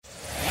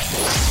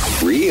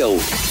Real,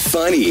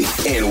 funny,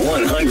 and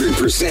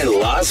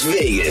 100% Las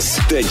Vegas.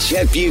 The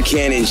Chet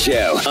Buchanan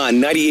Show on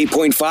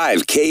 98.5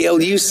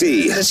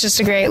 KLUC. It's just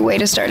a great way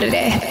to start a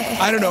day.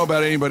 I don't know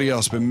about anybody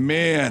else, but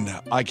man,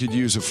 I could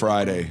use a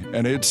Friday,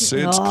 and it's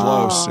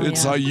close.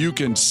 It's you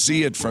can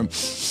see it from.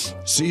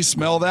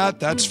 Smell that?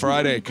 That's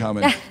Friday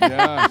coming.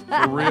 Yeah,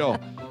 for real.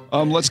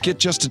 Let's get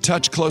just a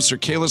touch closer.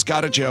 Kayla's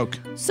got a joke.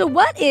 So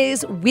what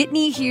is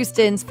Whitney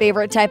Houston's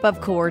favorite type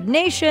of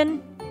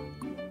coordination?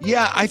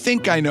 Yeah, I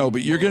think I know,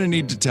 but you're going to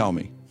need to tell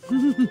me.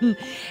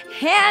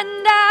 Hand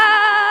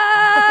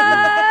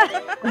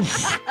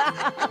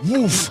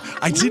Woof.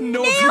 I didn't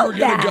know if you were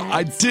going to go.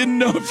 I didn't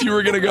know if you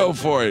were going to go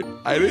for it.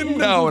 I didn't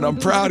know, and I'm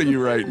proud of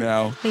you right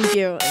now. Thank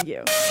you. Thank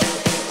you.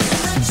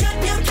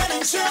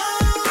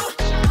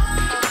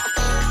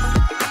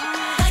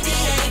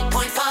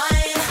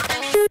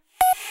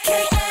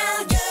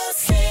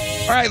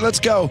 All right,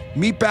 let's go.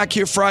 Meet back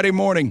here Friday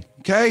morning,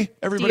 okay?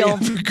 Everybody Deal.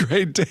 have a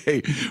great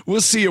day. We'll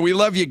see you. We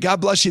love you.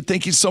 God bless you.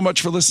 Thank you so much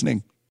for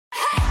listening.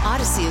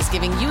 Odyssey is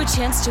giving you a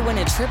chance to win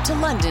a trip to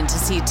London to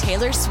see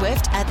Taylor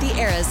Swift at the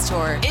Eras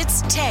Tour.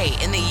 It's Tay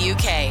in the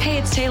UK. Hey,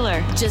 it's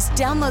Taylor. Just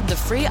download the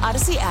free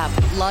Odyssey app,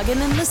 log in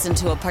and listen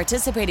to a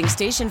participating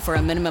station for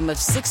a minimum of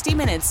 60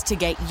 minutes to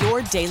get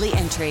your daily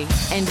entry.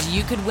 And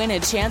you could win a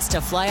chance to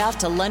fly off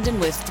to London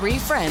with 3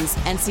 friends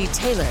and see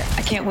Taylor.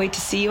 I can't wait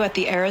to see you at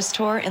the Eras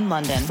Tour in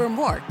London. For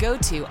more, go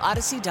to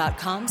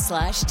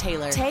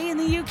odyssey.com/Taylor. Tay in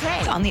the UK.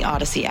 It's on the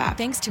Odyssey app.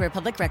 Thanks to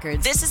Republic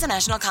Records. This is a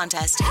national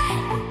contest.